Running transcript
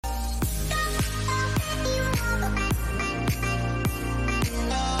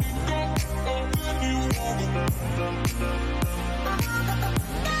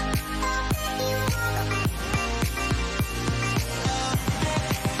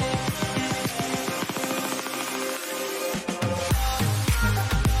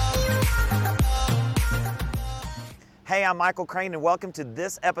Hey, I'm Michael Crane and welcome to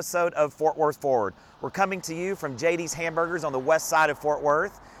this episode of Fort Worth Forward. We're coming to you from JD's Hamburgers on the west side of Fort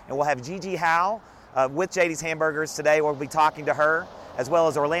Worth, and we'll have Gigi Howell with JD's Hamburgers today. We'll be talking to her, as well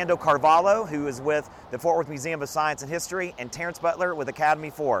as Orlando Carvalho, who is with the Fort Worth Museum of Science and History, and Terrence Butler with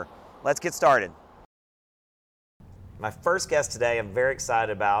Academy 4. Let's get started. My first guest today I'm very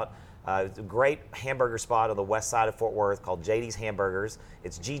excited about. It's a great hamburger spot on the west side of Fort Worth called JD's Hamburgers.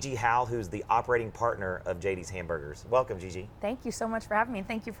 It's Gigi Howell, who's the operating partner of JD's Hamburgers. Welcome, Gigi. Thank you so much for having me, and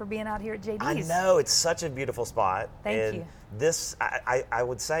thank you for being out here at JD's. I know, it's such a beautiful spot. Thank you. This, I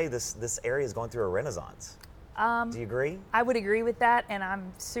would say this area is going through a renaissance. Do you agree? I would agree with that, and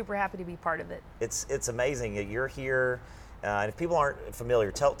I'm super happy to be part of it. It's amazing that you're here, and if people aren't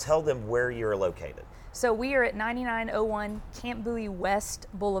familiar, tell them where you're located. So we are at 9901 Camp Bowie West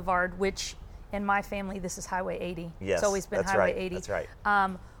Boulevard, which in my family, this is Highway 80. Yes, it's always been that's Highway right, 80. That's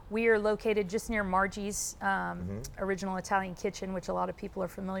right. We are located just near Margie's original Italian kitchen, which a lot of people are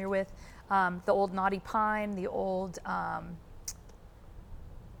familiar with. The old Naughty Pine, the old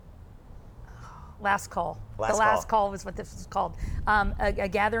Last Call. The Last Call was what this was called. A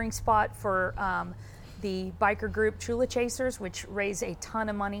gathering spot for the biker group Chula Chasers, which raise a ton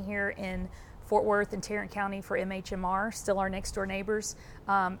of money here in Fort Worth and Tarrant County for MHMR, still our next door neighbors.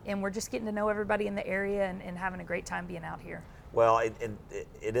 And we're just getting to know everybody in the area and having a great time being out here. Well, it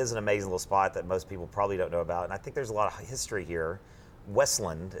is an amazing little spot that most people probably don't know about. And I think there's a lot of history here.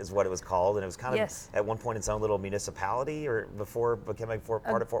 Westland is what it was called, and it was kind of at one point its own little municipality, or before becoming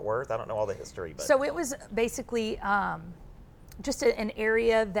part of Fort Worth. I don't know all the history. But. So it was basically just an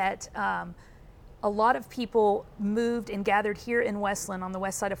area that a lot of people moved and gathered here in Westland on the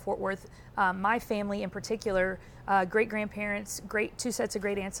west side of Fort Worth. My family in particular, great-grandparents, two sets of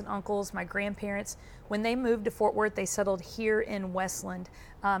great aunts and uncles, my grandparents, when they moved to Fort Worth, they settled here in Westland.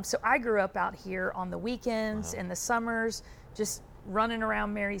 So I grew up out here on the weekends and the summers, just running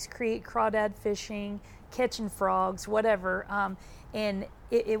around Mary's Creek, crawdad fishing, catching frogs, whatever. And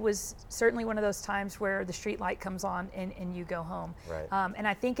it was certainly one of those times where the street light comes on and you go home. Right. And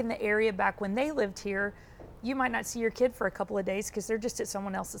I think in the area back when they lived here, you might not see your kid for a couple of days because they're just at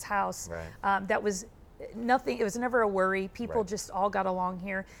someone else's house. Right. That was nothing, it was never a worry. People just all got along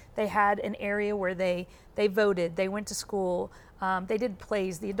here. They had an area where they voted, they went to school, they did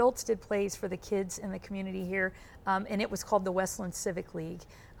plays. The adults did plays for the kids in the community here, and it was called the Westland Civic League.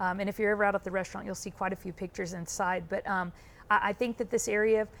 And if you're ever out at the restaurant, you'll see quite a few pictures inside. But I think that this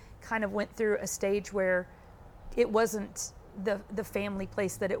area kind of went through a stage where it wasn't the family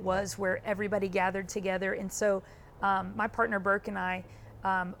place that it was, where everybody gathered together. And so my partner Burke and I,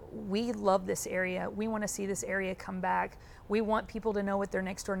 we love this area. We want to see this area come back. We want people to know what their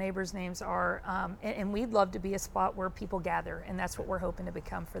next door neighbors' names are, and we'd love to be a spot where people gather, and that's what we're hoping to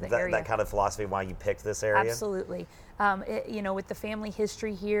become for the area. That kind of philosophy, why you picked this area? Absolutely. With the family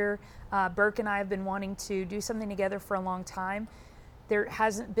history here, Burke and I have been wanting to do something together for a long time. There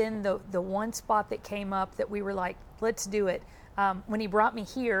hasn't been the one spot that came up that we were like, let's do it. When he brought me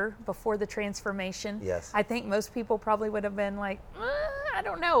here before the transformation, I think most people probably would have been like, I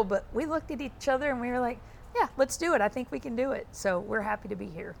don't know, but we looked at each other and we were like, yeah, let's do it. I think we can do it. So we're happy to be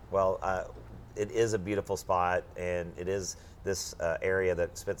here. Well, it is a beautiful spot, and it is this area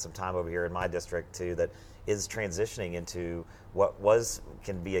that spent some time over here in my district too, that is transitioning into what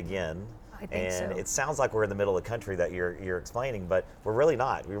can be again. I think so. And it sounds like we're in the middle of the country that you're explaining, but we're really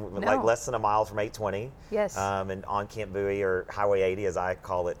not. We're like less than a mile from 820. Yes. And on Camp Bowie, or Highway 80 as I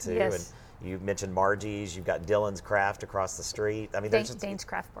call it too. Yes. And you mentioned Margie's, you've got Dylan's Craft across the street. I mean, Dane's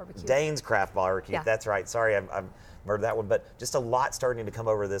Craft Barbecue. Dane's Craft Barbecue, Yeah. That's right. Sorry, I murdered that one. But just a lot starting to come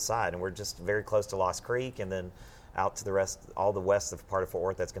over this side, and we're just very close to Lost Creek, and then out to the rest, all the west of part of Fort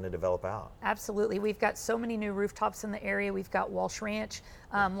Worth that's going to develop out. Absolutely. We've got so many new rooftops in the area. We've got Walsh Ranch,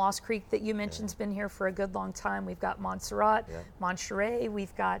 Lost Creek that you mentioned has been here for a good long time. We've got Montserrat, Monterey.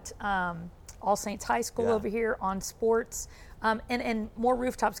 We've got All Saints High School over here on sports, and more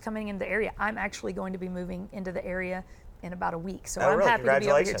rooftops coming into the area. I'm actually going to be moving into the area in about a week, so I'm happy to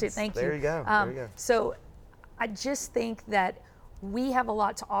be over here too. Thank you. There you go. There you go. So I just think that we have a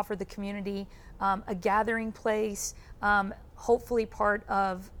lot to offer the community, a gathering place, hopefully part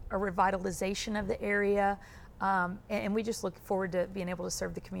of a revitalization of the area, and we just look forward to being able to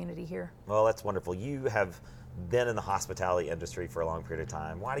serve the community here. Well, that's wonderful. You have been in the hospitality industry for a long period of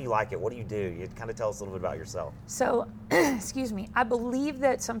time. Why do you like it? What do? You kind of tell us a little bit about yourself. So, excuse me, I believe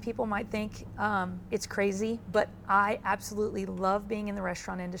that some people might think it's crazy, but I absolutely love being in the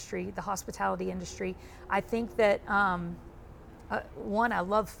restaurant industry, the hospitality industry. I think that one, I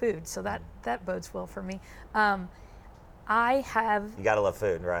love food, so that bodes well for me. You got to love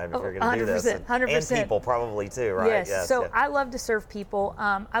food, right? If you're going to do this. 100%. And people probably too, right? Yes. So I love to serve people.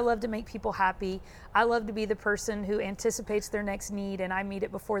 I love to make people happy. I love to be the person who anticipates their next need and I meet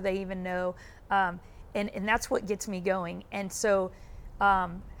it before they even know. And that's what gets me going. And so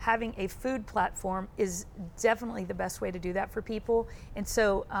having a food platform is definitely the best way to do that for people. And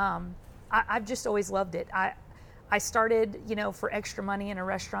so I've just always loved it. I started, for extra money in a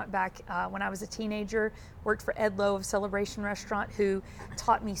restaurant back when I was a teenager, worked for Ed Lowe of Celebration Restaurant, who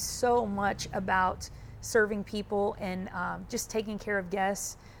taught me so much about serving people and just taking care of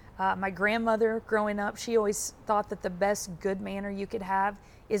guests. My grandmother, growing up, she always thought that the best good manner you could have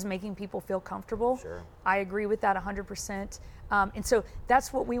is making people feel comfortable. Sure. I agree with that 100%. And so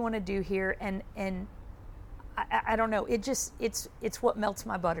that's what we want to do here. And I don't know. It's what melts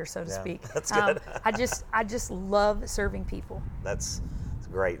my butter, so to speak. That's good. I just love serving people. That's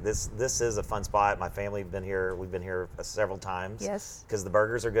great. This is a fun spot. My family have been here. We've been here several times. Yes. Because the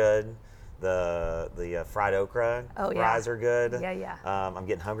burgers are good. The fried okra fries are good. Yeah. I'm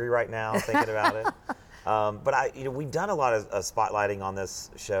getting hungry right now thinking about it. But we've done a lot of spotlighting on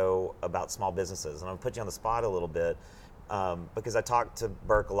this show about small businesses, and I'm gonna put you on the spot a little bit. Because I talked to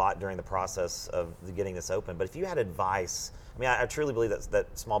Burke a lot during the process of getting this open. But if you had advice, I truly believe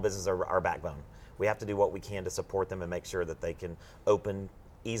that small businesses are our backbone. We have to do what we can to support them and make sure that they can open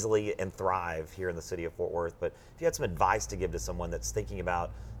easily and thrive here in the city of Fort Worth. But if you had some advice to give to someone that's thinking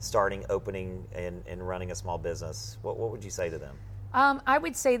about starting, opening, and running a small business, what would you say to them? I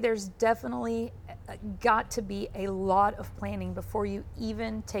would say there's definitely got to be a lot of planning before you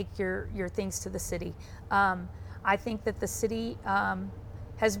even take your things to the city. I think that the city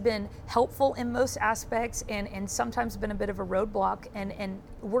has been helpful in most aspects and sometimes been a bit of a roadblock. And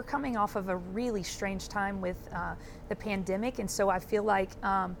we're coming off of a really strange time with the pandemic. And so I feel like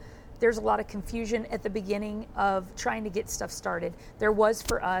there's a lot of confusion at the beginning of trying to get stuff started. There was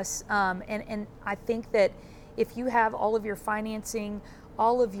for us. And I think that if you have all of your financing,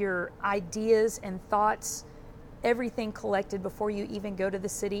 all of your ideas and thoughts, everything collected before you even go to the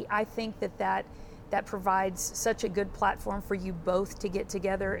city, I think that provides such a good platform for you both to get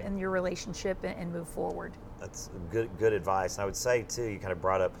together in your relationship and move forward. That's good advice. And I would say, too, you kind of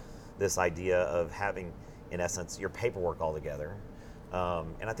brought up this idea of having, in essence, your paperwork all together.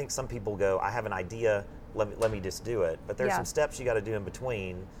 And I think some people go, I have an idea, let me just do it. But there's some steps you got to do in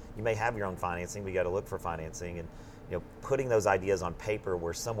between. You may have your own financing, but you got to look for financing. And putting those ideas on paper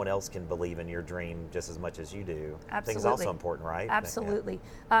where someone else can believe in your dream just as much as you do, I think is also important, right? Absolutely.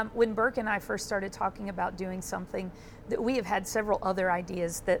 Yeah. When Burke and I first started talking about doing something, that we have had several other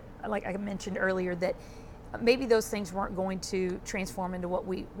ideas that, like I mentioned earlier, that maybe those things weren't going to transform into what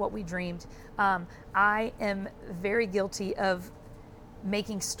we dreamed. I am very guilty of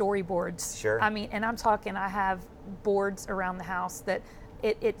making storyboards. Sure. And I'm talking, I have boards around the house that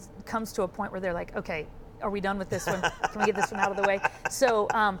it comes to a point where they're like, okay, are we done with this one? Can we get this one out of the way? So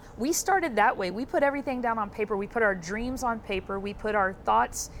we started that way. We put everything down on paper. We put our dreams on paper. We put our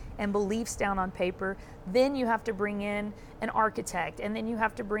thoughts and beliefs down on paper. Then you have to bring in an architect, and then you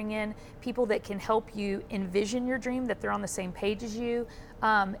have to bring in people that can help you envision your dream, that they're on the same page as you.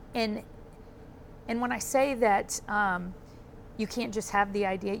 And when I say that you can't just have the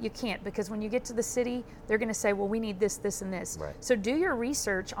idea, you can't, because when you get to the city, they're going to say, well, we need this, this, and this. Right. So do your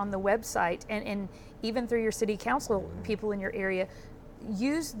research on the website and even through your city council people in your area.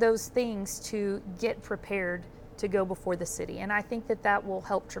 Use those things to get prepared to go before the city. And I think that will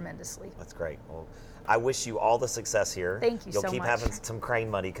help tremendously. That's great. Well, I wish you all the success here. Thank you so much. You'll keep having some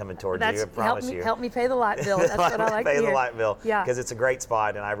crane money coming towards you, I promise you. Help me pay the light bill. That's what I like to hear. Pay the light bill. Yeah. Because it's a great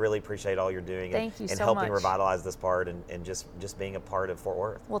spot, and I really appreciate all you're doing. Thank you so much. And helping revitalize this part and just being a part of Fort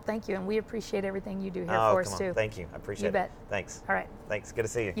Worth. Well, thank you, and we appreciate everything you do here for us, too. Thank you. I appreciate it. You bet. Thanks. All right. Thanks. Good to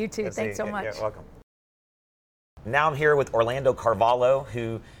see you. You too. Thanks so much. You're welcome. Now I'm here with Orlando Carvalho,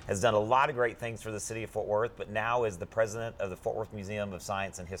 who has done a lot of great things for the city of Fort Worth, but now is the president of the Fort Worth Museum of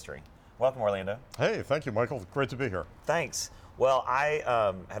Science and History. Welcome, Orlando. Hey, thank you, Michael. Great to be here. Thanks. Well, I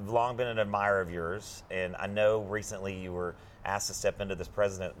have long been an admirer of yours, and I know recently you were asked to step into this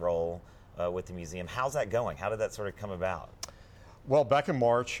president role with the museum. How's that going? How did that sort of come about? Well, back in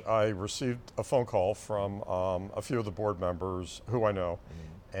March, I received a phone call from a few of the board members who I know,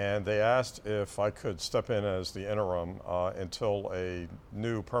 and they asked if I could step in as the interim until a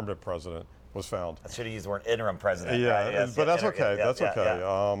new permanent president was found. I should have used the word interim president. Yeah, right? Yes, but that's okay. Yeah, that's okay.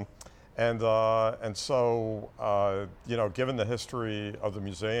 Yeah. And so, given the history of the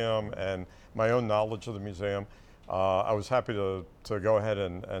museum and my own knowledge of the museum, I was happy to go ahead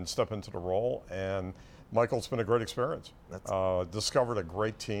and step into the role. And Michael, it's been a great experience. Discovered a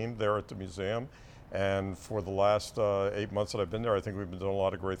great team there at the museum, And for the last 8 months that I've been there, I think we've been doing a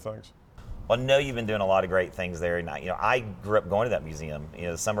lot of great things. Well, I know you've been doing a lot of great things there. And I grew up going to that museum.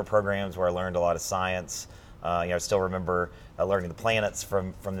 The summer programs where I learned a lot of science. I still remember learning the planets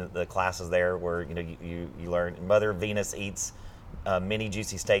from the classes there, where you learn Mother Venus eats mini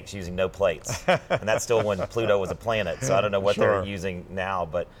juicy steaks using no plates, and that's still when Pluto was a planet. So I don't know what they're using now.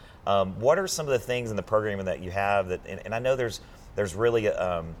 But what are some of the things in the programming that you have that? And I know there's really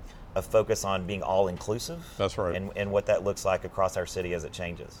a focus on being all inclusive. That's right. And what that looks like across our city as it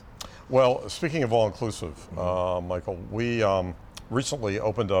changes. Well, speaking of all inclusive, Michael, we recently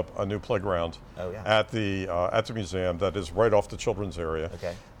opened up a new playground at the museum that is right off the children's area.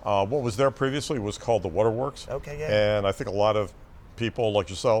 Okay. What was there previously was called the Waterworks. Okay, yeah. And I think a lot of people like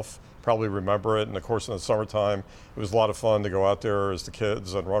yourself probably remember it. And of course, in the summertime, it was a lot of fun to go out there as the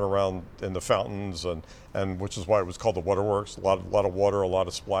kids and run around in the fountains, and which is why it was called the Waterworks. A lot of water, a lot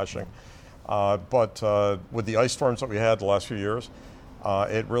of splashing. But with the ice storms that we had the last few years,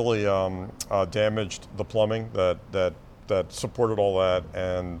 it really damaged the plumbing that supported all that.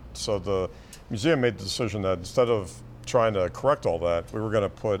 And so the museum made the decision that instead of trying to correct all that, we were going to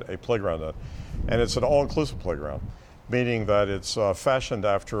put a playground in. And it's an all-inclusive playground, meaning that it's fashioned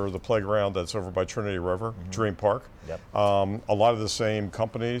after the playground that's over by Trinity River, Dream Park. Yep. A lot of the same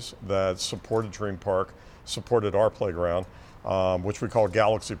companies that supported Dream Park supported our playground, which we call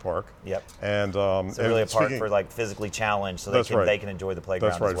Galaxy Park. Yep. And so really a park for like physically challenged, so they can enjoy the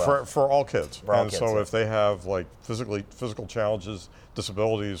playground. That's right. As well. For all kids. For all kids, so if they have like physical challenges,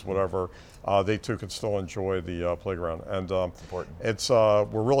 disabilities, whatever, they too can still enjoy the playground. And important. It's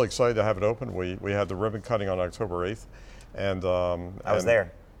we're really excited to have it open. We had the ribbon cutting on October 8th, and I was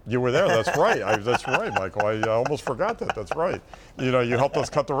there. You were there. That's right. That's right, Michael. I almost forgot that. That's right. You helped us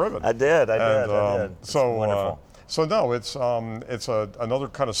cut the ribbon. I did. I did. So wonderful. So no, it's another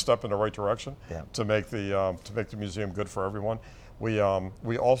kind of step in the right direction Yeah. to make the museum good for everyone. We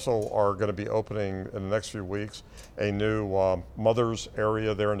also are going to be opening in the next few weeks a new mother's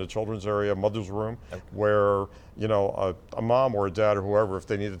area there in the children's area, mother's room, where a mom or a dad or whoever, if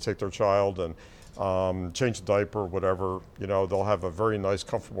they need to take their child and change the diaper, whatever, they'll have a very nice,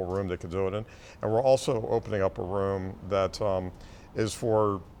 comfortable room they can do it in. And we're also opening up a room that is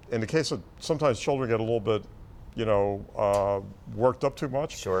for, in the case of sometimes children get a little bit worked up too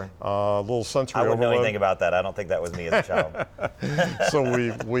much. Sure. A little sensory I wouldn't overload. know anything about that. I don't think that was me as a child. So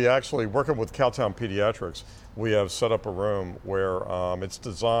we actually, working with Cowtown Pediatrics, we have set up a room where it's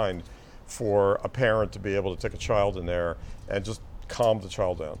designed for a parent to be able to take a child in there and just calm the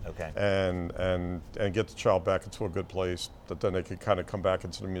child down. Okay. And get the child back into a good place that then they can kind of come back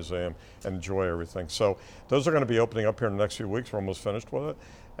into the museum and enjoy everything. So those are going to be opening up here in the next few weeks. We're almost finished with it.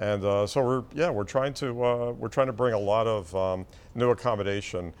 And so we're trying to bring a lot of new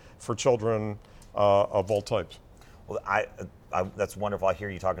accommodation for children of all types. Well, I that's wonderful. I hear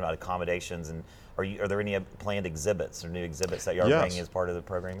you talking about accommodations, and are there any planned exhibits or new exhibits that you are bringing as part of the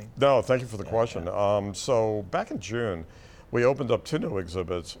programming? No, thank you for the question. Yeah. So back in June, we opened up 2 new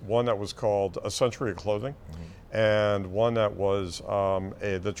exhibits. One that was called A Century of Clothing, and one that was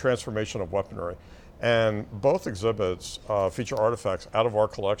the transformation of weaponry. And both exhibits feature artifacts out of our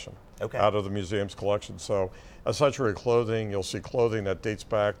collection, out of the museum's collection. So A Century of Clothing, you'll see clothing that dates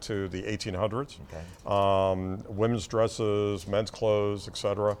back to the 1800s, women's dresses, men's clothes,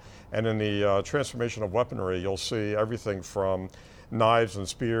 etc. And in the transformation of weaponry, you'll see everything from knives and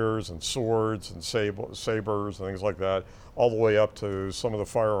spears and swords and sabers and things like that, all the way up to some of the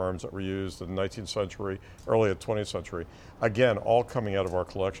firearms that were used in the 19th century, early 20th century. Again, all coming out of our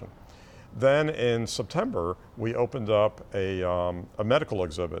collection. Then in September, we opened up a medical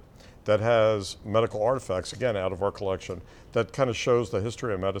exhibit that has medical artifacts, again, out of our collection, that kind of shows the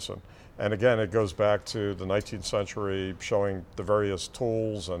history of medicine. And again, it goes back to the 19th century, showing the various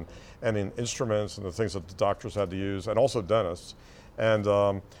tools and instruments and the things that the doctors had to use, and also dentists. And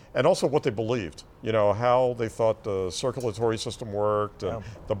also what they believed, how they thought the circulatory system worked, and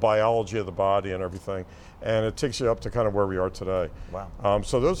the biology of the body and everything. And it takes you up to kind of where we are today. Wow.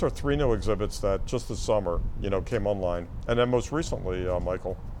 So those are 3 new exhibits that just this summer, came online. And then most recently,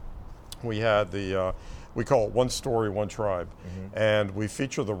 Michael, we had we call it One Story, One Tribe. And we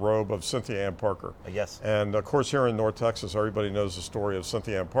feature the robe of Cynthia Ann Parker. Yes. And of course, here in North Texas, everybody knows the story of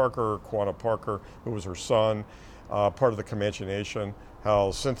Cynthia Ann Parker, Quanah Parker, who was her son, part of the Comanche Nation,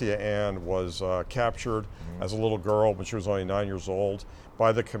 how Cynthia Ann was captured as a little girl when she was only 9 years old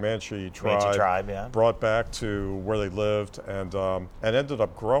by the Comanche tribe, brought back to where they lived, and ended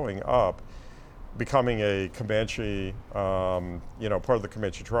up growing up becoming a Comanche, part of the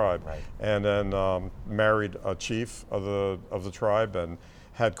Comanche tribe, Right. and then married a chief of the tribe and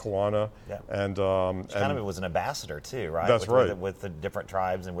had Kawana. Yeah. And Kind of was an ambassador too, right? That's right. With the different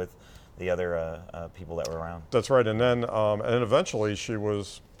tribes and with the other people that were around. That's right. And then eventually she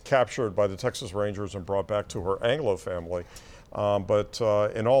was captured by the Texas Rangers and brought back to her Anglo family. But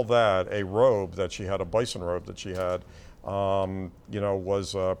in all that, a robe that she had, a bison robe that she had,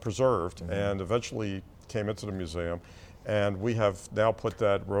 was preserved and eventually came into the museum. And we have now put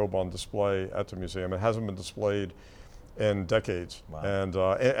that robe on display at the museum. It hasn't been displayed in decades. Wow. And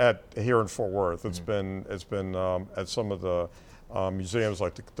here in Fort Worth, it's been at some of the museums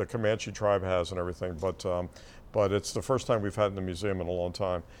like the Comanche tribe has and everything. But it's the first time we've had it in the museum in a long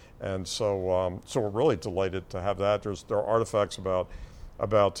time, and so we're really delighted to have that. There are artifacts about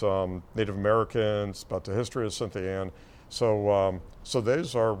Native Americans, about the history of Cynthia Ann. So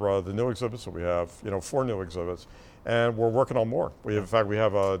those are the new exhibits that we have. 4 new exhibits, and we're working on more. In fact, we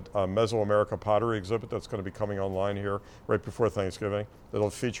have a Mesoamerica pottery exhibit that's going to be coming online here right before Thanksgiving. It'll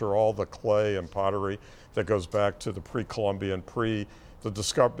feature all the clay and pottery that goes back to the pre-Columbian,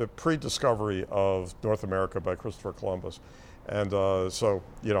 pre-discovery of North America by Christopher Columbus. And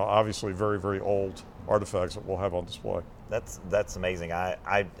obviously very, very old artifacts that we'll have on display. That's amazing.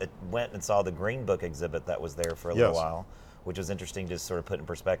 I went and saw the Green Book exhibit that was there for a little while, which was interesting to sort of put in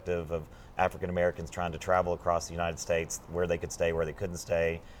perspective of African Americans trying to travel across the United States, where they could stay, where they couldn't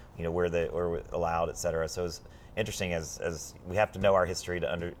stay, where they were allowed, et cetera. So it's interesting as we have to know our history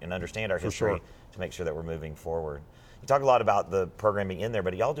and understand our history to make sure that we're moving forward. You talk a lot about the programming in there,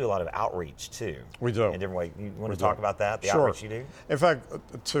 but y'all do a lot of outreach too. We do. In different ways. You want to talk about that, the outreach you do? In fact,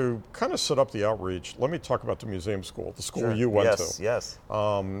 to kind of set up the outreach, let me talk about the museum school, the school you went to. Yes.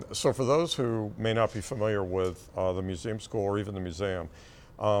 So for those who may not be familiar with the museum school or even the museum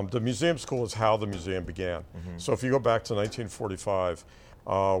school is how the museum began. So if you go back to 1945,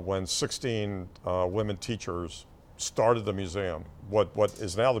 when 16 women teachers started the museum, what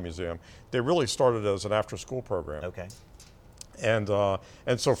is now the museum, they really started as an after-school program. Okay. And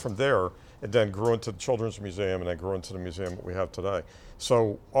so from there, it then grew into the Children's Museum and then grew into the museum that we have today.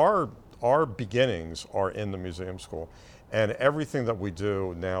 So our beginnings are in the museum school, and everything that we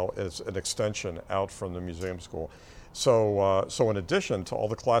do now is an extension out from the museum school. So in addition to all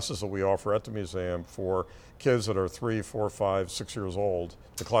the classes that we offer at the museum for kids that are 3, 4, 5, 6 years old,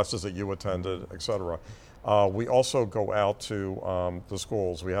 the classes that you attended, et cetera, we also go out to the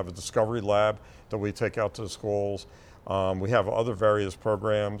schools. We have a discovery lab that we take out to the schools. We have other various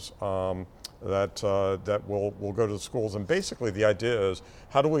programs that will go to the schools. And basically the idea is,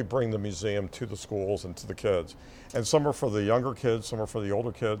 how do we bring the museum to the schools and to the kids? And some are for the younger kids, some are for the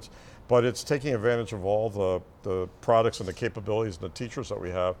older kids, but it's taking advantage of all the products and the capabilities and the teachers that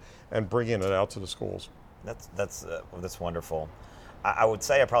we have and bringing it out to the schools. That's wonderful. I would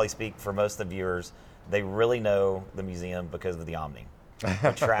say I probably speak for most of the viewers. They really know the museum because of the Omni.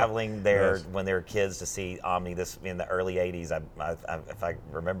 Traveling there when they were kids to see Omni this in the early 80s, if I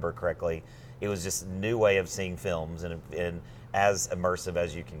remember correctly, it was just a new way of seeing films and as immersive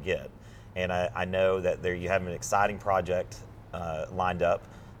as you can get. And I know that you have an exciting project lined up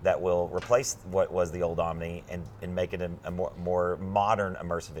that will replace what was the old Omni and make it a more modern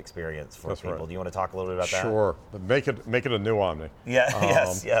immersive experience for people. Right. Do you want to talk a little bit about that? Sure. Make it a new Omni. Yeah.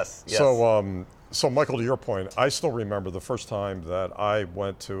 Yes. So Michael, to your point, I still remember the first time that I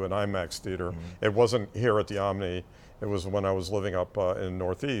went to an IMAX theater. It wasn't here at the Omni. It was when I was living up in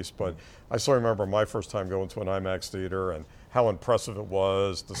Northeast, but I still remember my first time going to an IMAX theater and how impressive it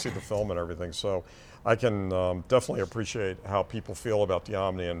was to see the film and everything. So I can definitely appreciate how people feel about the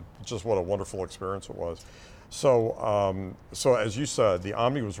Omni and just what a wonderful experience it was. So as you said, the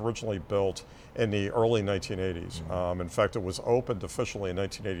Omni was originally built in the early 1980s. In fact, it was opened officially in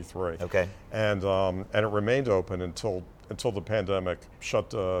 1983. Okay. And it remained open until the pandemic shut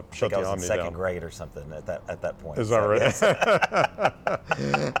the Omni down. I think I was in second grade or something at that point. Is that right? Yes.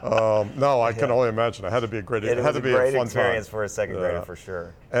 No, I can only imagine. It had to be a great. It had to be a great fun experience time for a second grader for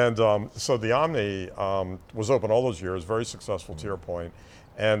sure. And so the Omni was open all those years, very successful to your point.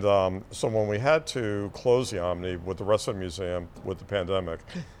 And so when we had to close the Omni with the rest of the museum with the pandemic,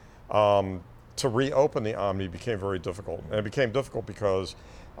 to reopen the Omni became very difficult. And it became difficult because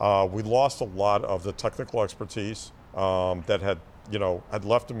we lost a lot of the technical expertise that had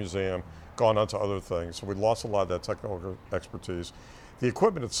left the museum, gone on to other things. So we lost a lot of that technical expertise. The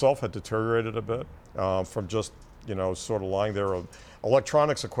equipment itself had deteriorated a bit from just sort of lying there.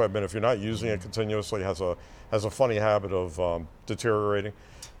 Electronics equipment, if you're not using it continuously, has a funny habit of deteriorating.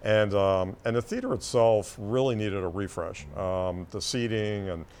 And the theater itself really needed a refresh. The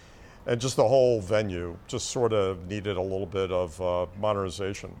seating And just the whole venue just sort of needed a little bit of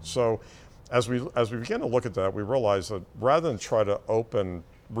modernization. So as we began to look at that, we realized that rather than try to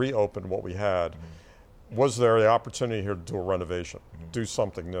reopen what we had, was there the opportunity here to do a renovation, do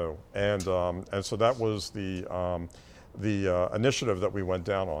something new? And so that was the initiative that we went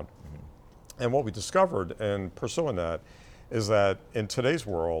down on. And what we discovered in pursuing that is that in today's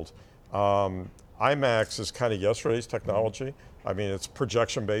world, IMAX is kind of yesterday's technology. I mean, it's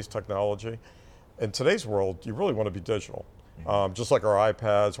projection-based technology. In today's world, you really want to be digital. Just like our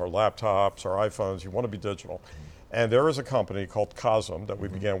iPads, our laptops, our iPhones, you want to be digital. And there is a company called Cosm that we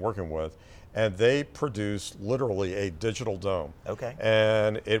began working with, and they produce literally a digital dome. Okay.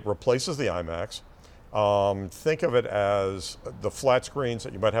 And it replaces the IMAX. Think of it as the flat screens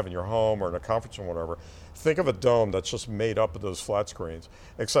that you might have in your home or in a conference room or whatever. Think of a dome that's just made up of those flat screens.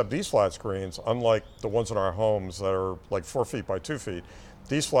 Except these flat screens, unlike the ones in our homes that are like 4 feet by 2 feet,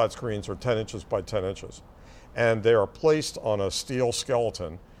 these flat screens are 10 inches by 10 inches. And they are placed on a steel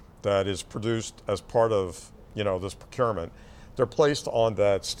skeleton that is produced as part of, this procurement. They're placed on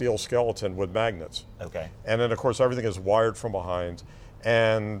that steel skeleton with magnets. Okay. And then, of course, everything is wired from behind.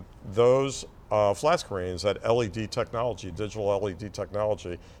 And those flat screens, that LED technology, digital LED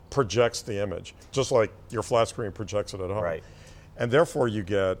technology, projects the image, just like your flat screen projects it at home. Right. And therefore, you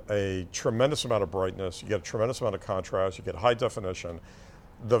get a tremendous amount of brightness, you get a tremendous amount of contrast, you get high definition.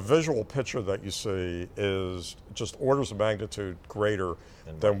 The visual picture that you see is just orders of magnitude greater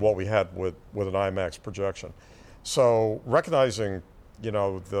than what we had with an IMAX projection. So recognizing,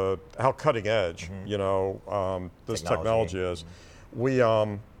 how cutting edge, this technology is, we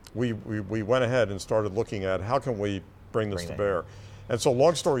went ahead and started looking at how can we bring this to bear. And so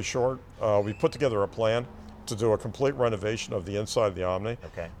long story short, we put together a plan to do a complete renovation of the inside of the Omni.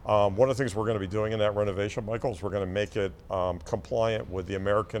 Okay. One of the things we're going to be doing in that renovation, Michael, is we're going to make it compliant with the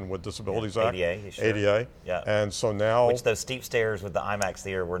American with Disabilities Act. ADA, sure. ADA. Yeah. And so now, which those steep stairs with the IMAX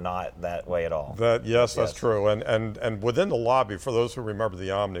theater were not that way at all. Yes, that's true. And within the lobby, for those who remember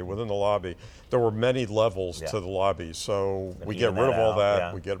the Omni, within the lobby, there were many levels to the lobby. So we get rid of all that.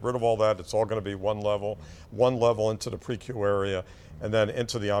 Yeah. We get rid of all that. It's all going to be one level into the pre-queue area, and then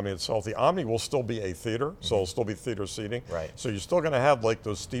into the Omni itself. The Omni will still be a theater, so it'll still be theater seating. Right. So you're still going to have like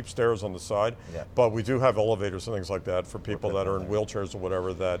those steep stairs on the side, but we do have elevators and things like that for people that are in wheelchairs or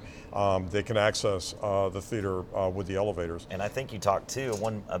whatever, that they can access the theater with the elevators. And I think you talked too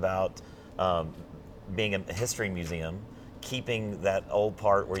about being a history museum, keeping that old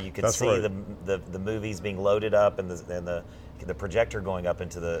part where you could see the movies being loaded up and the projector going up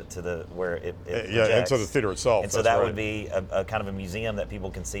into the where it projects. Into the theater itself. And so that would be a kind of a museum that people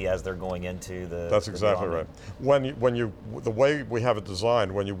can see as they're going into the. That's exactly right. When you the way we have it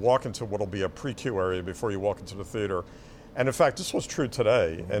designed, when you walk into what'll be a pre-queue area before you walk into the theater, and in fact this was true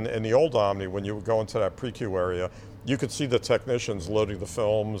today. And in the old Omni, when you would go into that pre-queue area, you could see the technicians loading the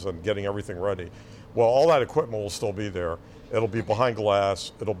films and getting everything ready. Well, all that equipment will still be there. It'll be behind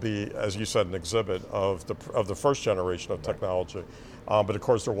glass. It'll be, as you said, an exhibit of the first generation of technology. But of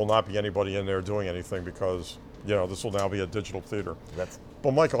course, there will not be anybody in there doing anything because this will now be a digital theater.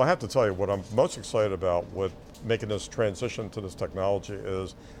 But Michael, I have to tell you, what I'm most excited about with making this transition to this technology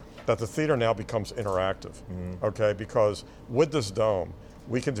is that the theater now becomes interactive. Okay, because with this dome,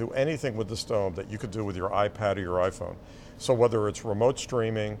 we can do anything with this dome that you could do with your iPad or your iPhone. So whether it's remote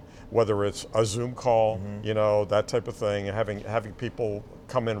streaming, whether it's a Zoom call, that type of thing, having people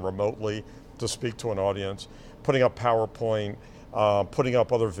come in remotely to speak to an audience, putting up PowerPoint, putting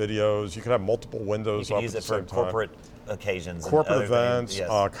up other videos. You can have multiple windows up at the same time. You can use it for corporate occasions. Corporate events,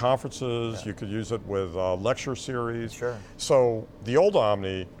 conferences. You could use it with lecture series. Sure. So the old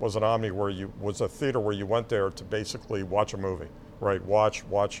Omni was an Omni where was a theater where you went there to basically watch a movie, right? Watch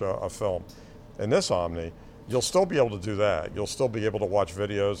a film. In this Omni, you'll still be able to do that. You'll still be able to watch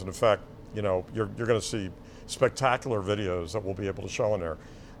videos, and in fact, you're going to see spectacular videos that we'll be able to show in there.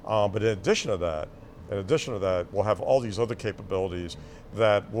 But in addition to that, we'll have all these other capabilities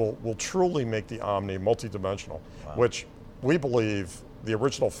that will truly make the Omni multidimensional, which we believe the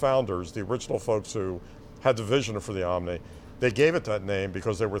original founders, the original folks who had the vision for the Omni, they gave it that name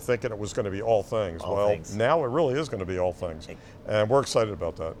because they were thinking it was going to be all things. Now it really is going to be all things, and we're excited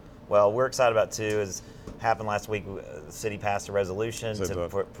about that. Well, we're excited about too. As happened last week, the city passed a resolution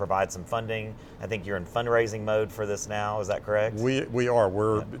to provide some funding. I think you're in fundraising mode for this now. Is that correct? We are.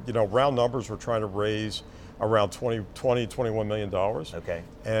 We're round numbers. We're trying to raise around $21 million. Okay.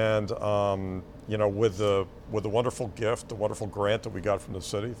 And with the wonderful gift, the wonderful grant that we got from the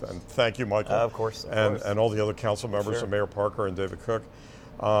city, and thank you, Michael. Of course. And all the other council members, and Mayor Parker and David Cook.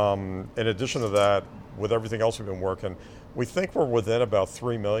 In addition to that, with everything else we've been working, We think we're within about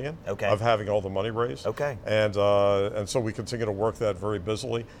 $3 million of having all the money raised. Okay. And so we continue to work that very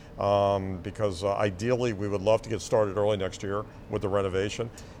busily because ideally we would love to get started early next year with the renovation.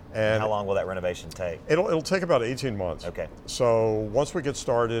 And how long will that renovation take? It'll take about 18 months. Okay. So once we get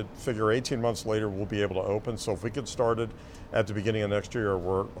started, figure 18 months later we'll be able to open. So if we get started at the beginning of next year,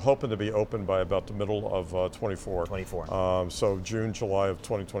 we're hoping to be open by about the middle of 24. So June, July of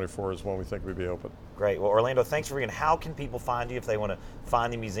 2024 is when we think we'd be open. Great. Well, Orlando, thanks for being. How can people find you if they want to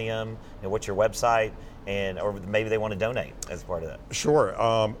find the museum? And what's your website? Or maybe they want to donate as part of that. Sure.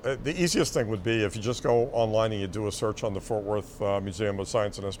 The easiest thing would be if you just go online and you do a search on the Fort Worth Museum of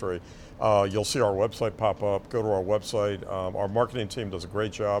Science and History, you'll see our website pop up. Go to our website. Our marketing team does a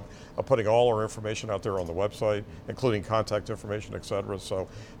great job of putting all our information out there on the website, including contact information, et cetera. So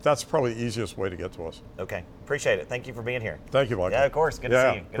that's probably the easiest way to get to us. Okay. Appreciate it. Thank you for being here. Thank you, Michael. Yeah, of course. Good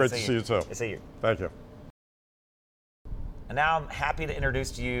to see you. Great to see you too. Good to see you. Thank you. And now I'm happy to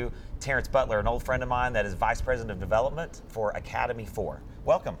introduce to you Terrence Butler, an old friend of mine that is Vice President of Development for Academy 4.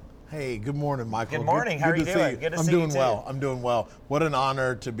 Welcome. Hey, good morning, Michael. Good morning. How are you doing? Good to see you too. I'm doing well. What an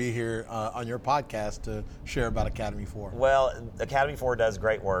honor to be here on your podcast to share about Academy 4. Well, Academy 4 does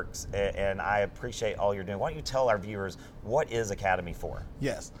great works, and I appreciate all you're doing. Why don't you tell our viewers, what is Academy 4?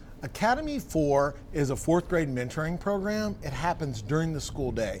 Yes. Academy 4 is a fourth grade mentoring program. It happens during the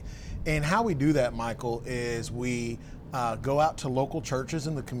school day. And how we do that, Michael, is we go out to local churches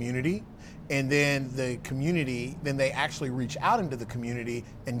in the community, and then they actually reach out into the community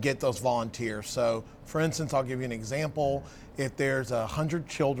and get those volunteers. So for instance, I'll give you an example. If there's 100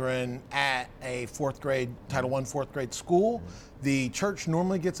 children at a Title I fourth grade school, the church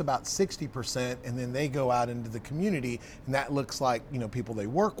normally gets about 60%, and then they go out into the community, and that looks like, people they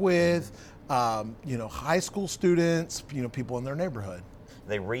work with, high school students, people in their neighborhood.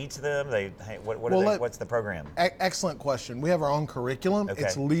 They read to them. What's the program? Excellent question. We have our own curriculum. Okay.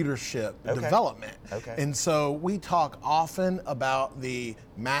 It's leadership development. Okay. And so we talk often about the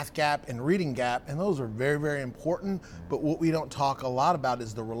math gap and reading gap, and those are very, very important. But what we don't talk a lot about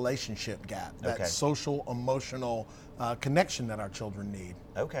is the relationship gap, that social, emotional connection that our children need.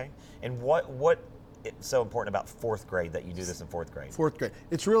 Okay. And what is so important about fourth grade that you do this in fourth grade? Fourth grade.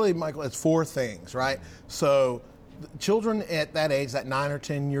 It's really, Michael, it's four things, right? So children at that age, that 9 or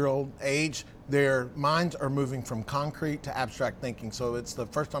 10-year-old age, their minds are moving from concrete to abstract thinking. So it's the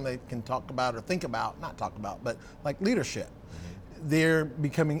first time they can but like leadership. Mm-hmm. They're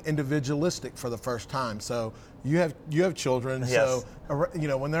becoming individualistic for the first time. So you have children. Yes. So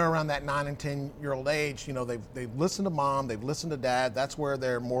when they're around that 9 and 10-year-old age, they've listened to mom, they've listened to dad. That's where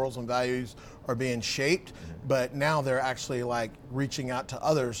their morals and values are being shaped. Mm-hmm. But now they're actually like reaching out to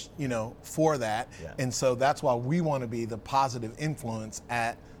others, for that. Yeah. And so that's why we want to be the positive influence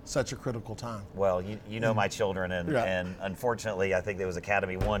at such a critical time. Well, you know my children, and unfortunately, I think there was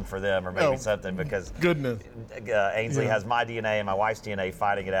Academy 1 for them, or maybe something, because Ainsley has my DNA and my wife's DNA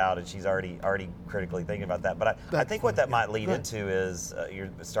fighting it out, and she's already critically thinking about that. But I think what that might lead into is you're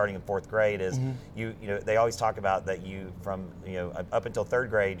starting in fourth grade is they always talk about that from up until third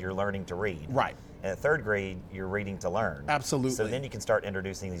grade you're learning to read. Right. And at third grade, you're reading to learn. Absolutely. So then you can start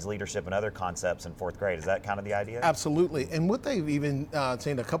introducing these leadership and other concepts in fourth grade. Is that kind of the idea? Absolutely. And what they've even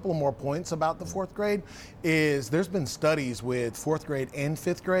seen, a couple of more points about the fourth grade, is there's been studies with fourth grade and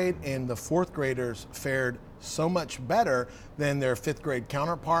fifth grade, and the fourth graders fared so much better than their fifth grade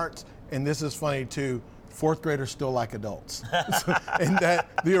counterparts. And this is funny too, fourth graders still like adults. And that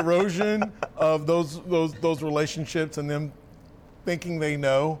the erosion of those relationships and them thinking they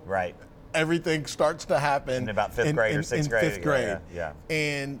know. Right. Everything starts to happen in about fifth grade or sixth grade. Fifth grade. Yeah.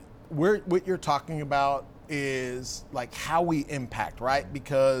 And what you're talking about is like how we impact, right?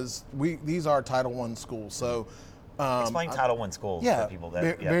 Because these are Title I schools. So explain Title I schools for people.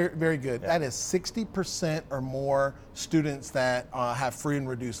 Very, very good. Yeah. That is 60% or more students that have free and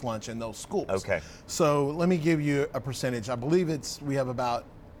reduced lunch in those schools. Okay. So let me give you a percentage. I believe we have about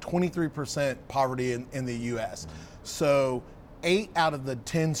 23% poverty in the U.S. So 8 out of the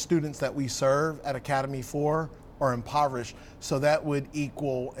 10 students that we serve at Academy 4 are impoverished. So that would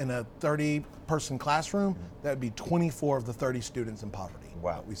equal, in a 30-person classroom, that would be 24 of the 30 students in poverty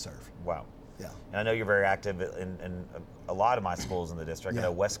that we serve. Wow. Yeah. And I know you're very active in a lot of my schools in the district. I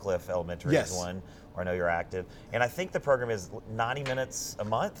know Westcliff Elementary is one where I know you're active. And I think the program is 90 minutes a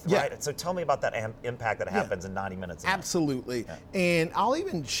month, right? So tell me about that impact that happens in 90 minutes a month. Absolutely. Yeah. And I'll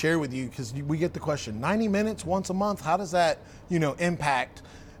even share with you, because we get the question, 90 minutes once a month, how does that, impact?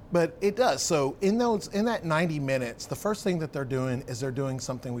 But it does. So in that 90 minutes, the first thing that they're doing is they're doing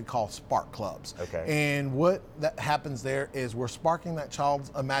something we call spark clubs. Okay. And what that happens there is we're sparking that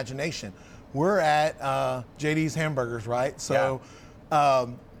child's imagination. we're at JD's Hamburgers, right? So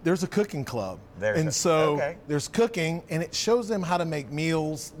there's a cooking club. There's cooking, and it shows them how to make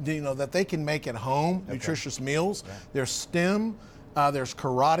meals, that they can make at home, nutritious meals. Yeah. There's STEM, there's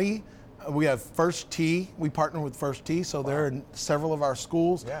karate. We have First Tee. We partner with First Tee, so they're in several of our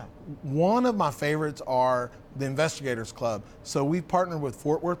schools. Yeah. One of my favorites are the Investigators Club. So we partnered with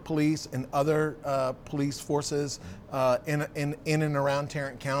Fort Worth Police and other police forces in and around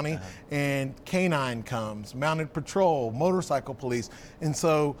Tarrant County. And K-9 comes, Mounted Patrol, Motorcycle Police. And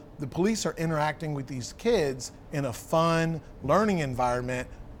so the police are interacting with these kids in a fun learning environment,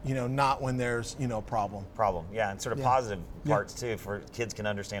 not when there's, a problem. Yeah, and sort of positive parts too, for kids can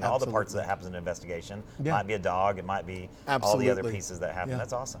understand all the parts that happens in an investigation. It might be a dog, it might be all the other pieces that happen.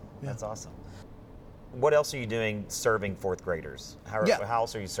 That's awesome. That's awesome. What else are you doing serving fourth graders? How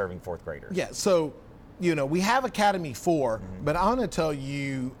else are you serving fourth graders? Yeah, so, we have Academy 4, but I want to tell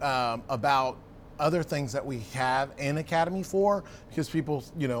you about other things that we have in Academy 4, because people,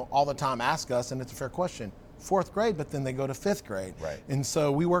 all the time ask us, and it's a fair question. Fourth grade, but then they go to fifth grade. Right. And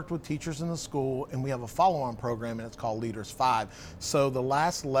so we worked with teachers in the school, and we have a follow-on program, and it's called Leaders 5. So the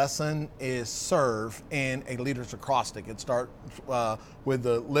last lesson is serve and a leader's acrostic. It starts with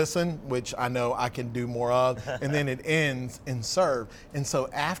the listen, which I know I can do more of, and then it ends in serve. And so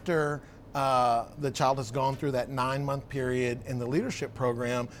after the child has gone through that 9-month period in the leadership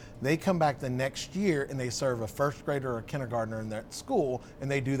program, they come back the next year and they serve a first grader or a kindergartner in that school, and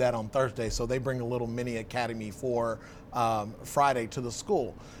they do that on Thursday. So they bring a little mini Academy for Friday to the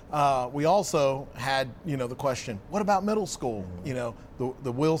school. We also had, the question, what about middle school?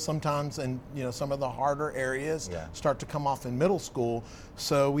 The wheels sometimes and, some of the harder areas start to come off in middle school.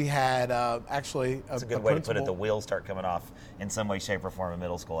 So we had actually That's a good way to put it. The wheels start coming off in some way, shape, or form in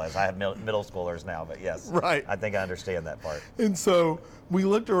middle school, as I have middle schoolers now, but yes. Right. I think I understand that part. And so we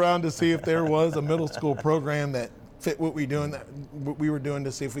looked around to see if there was a middle school program that fit what we were doing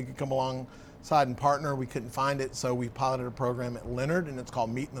to see if we could come alongside and partner. We couldn't find it, so we piloted a program at Leonard, and it's called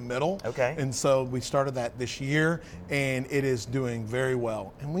Meet in the Middle. Okay. And so we started that this year, and it is doing very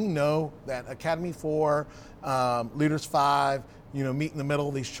well. And we know that Academy 4, Leaders 5, Meet in the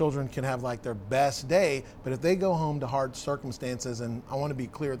Middle, these children can have like their best day, but if they go home to hard circumstances, and I want to be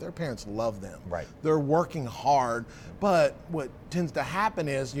clear, their parents love them. Right. They're working hard, but what tends to happen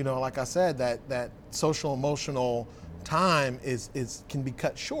is, like I said, that social emotional time can be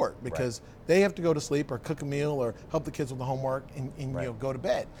cut short because they have to go to sleep or cook a meal or help the kids with the homework and go to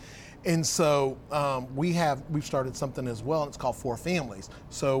bed. And so we've started something as well, and it's called For Families.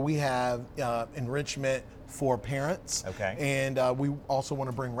 So we have enrichment for parents. Okay. And we also want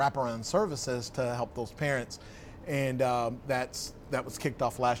to bring wraparound services to help those parents. And that was kicked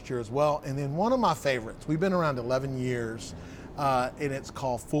off last year as well. And then one of my favorites, we've been around 11 years, and it's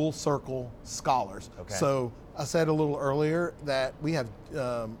called Full Circle Scholars. Okay. So I said a little earlier that we have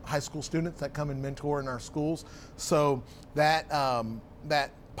high school students that come and mentor in our schools. So that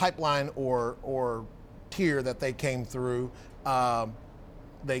pipeline or tier that they came through,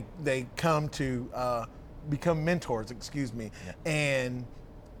 they come to become mentors, and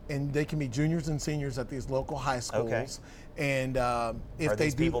they can be juniors and seniors at these local high schools. Okay. And if are they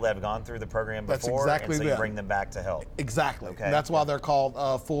these do, people that have gone through the program before, that's exactly and so you bring them back to help? Exactly. Okay. And that's why they're called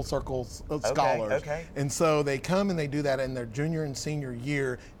Full Circle Scholars. Okay. And so they come and they do that in their junior and senior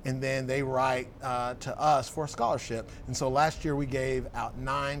year, and then they write to us for a scholarship. And so last year we gave out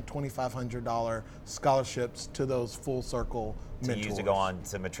 9 $2,500 scholarships to those Full Circle mentors. To use to go on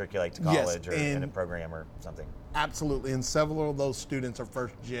to matriculate to college or in a program or something. Absolutely. And several of those students are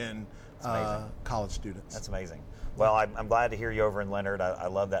first-gen college students. That's amazing. Well, I'm glad to hear you over in Leonard. I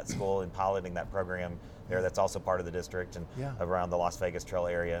love that school and piloting that program there. That's also part of the district and around the Las Vegas Trail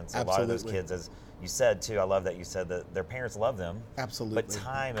area. And so a lot of those kids, as you said too, I love that you said that their parents love them. Absolutely. But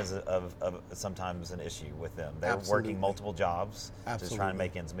time is sometimes an issue with them. They're working multiple jobs to try and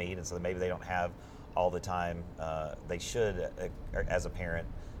make ends meet, and so maybe they don't have all the time they should as a parent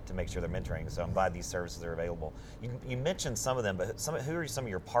to make sure they're mentoring. So I'm glad these services are available. You mentioned some of them, but who are some of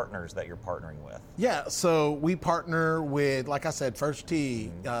your partners that you're partnering with? Yeah, so we partner with, like I said, First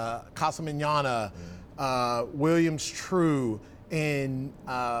Tee, Casa Manana, Williams True, and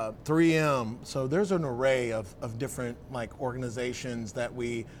 3M. So there's an array of different organizations that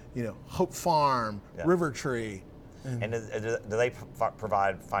we, Hope Farm, River Tree. And do they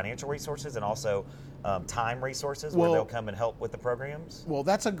provide financial resources and also time resources where they'll come and help with the programs? Well,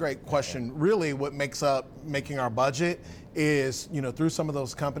 that's a great question. Okay. Really, what makes up making our budget is, through some of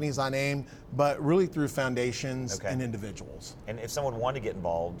those companies I named, but really through foundations Okay. and individuals. And if someone wanted to get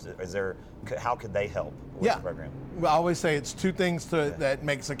involved, how could they help with the program? Well, I always say it's two things that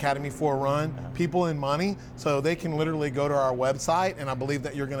makes Academy 4 run, people and money. So they can literally go to our website, and I believe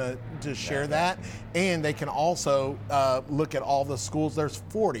that you're going to share that. And they can also look at all the schools. There's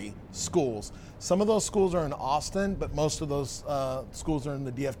 40 schools. Some of those schools are in Austin, but most of those schools are in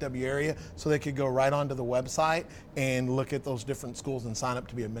the DFW area. So they could go right onto the website and look at those different schools and sign up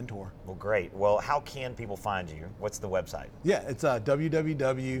to be a mentor. Well, great. Well, how can people find you? What's the website? Yeah, it's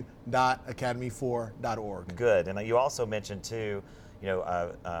www.academy4.org. Good. And you also mentioned, too,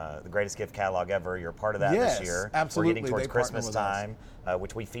 the greatest gift catalog ever. You're a part of that this year. Absolutely. We're getting towards They partner Christmas with time,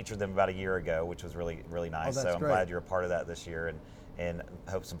 which we featured them about a year ago, which was really, really nice. that's So I'm great. glad you're a part of that this year, and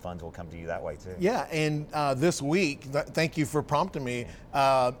hope some funds will come to you that way, too. Yeah, and this week, thank you for prompting me.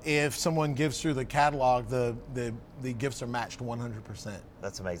 If someone gives through the catalog, the gifts are matched 100%.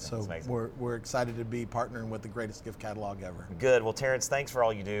 That's amazing. So That's amazing. we're excited to be partnering with the greatest gift catalog ever. Good. Well, Terrence, thanks for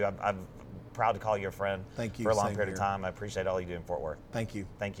all you do. I'm proud to call you a friend. Thank you. For a long Same period of here. time. I appreciate all you do in Fort Worth. Thank you.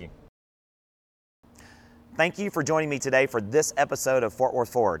 Thank you. Thank you for joining me today for this episode of Fort Worth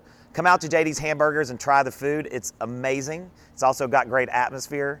Forward. Come out to JD's Hamburgers and try the food. It's amazing. It's also got great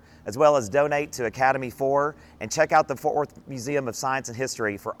atmosphere, as well as donate to Academy 4 and check out the Fort Worth Museum of Science and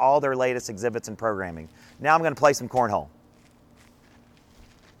History for all their latest exhibits and programming. Now I'm going to play some cornhole.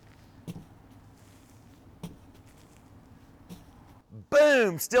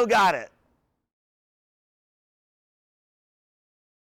 Boom! Still got it.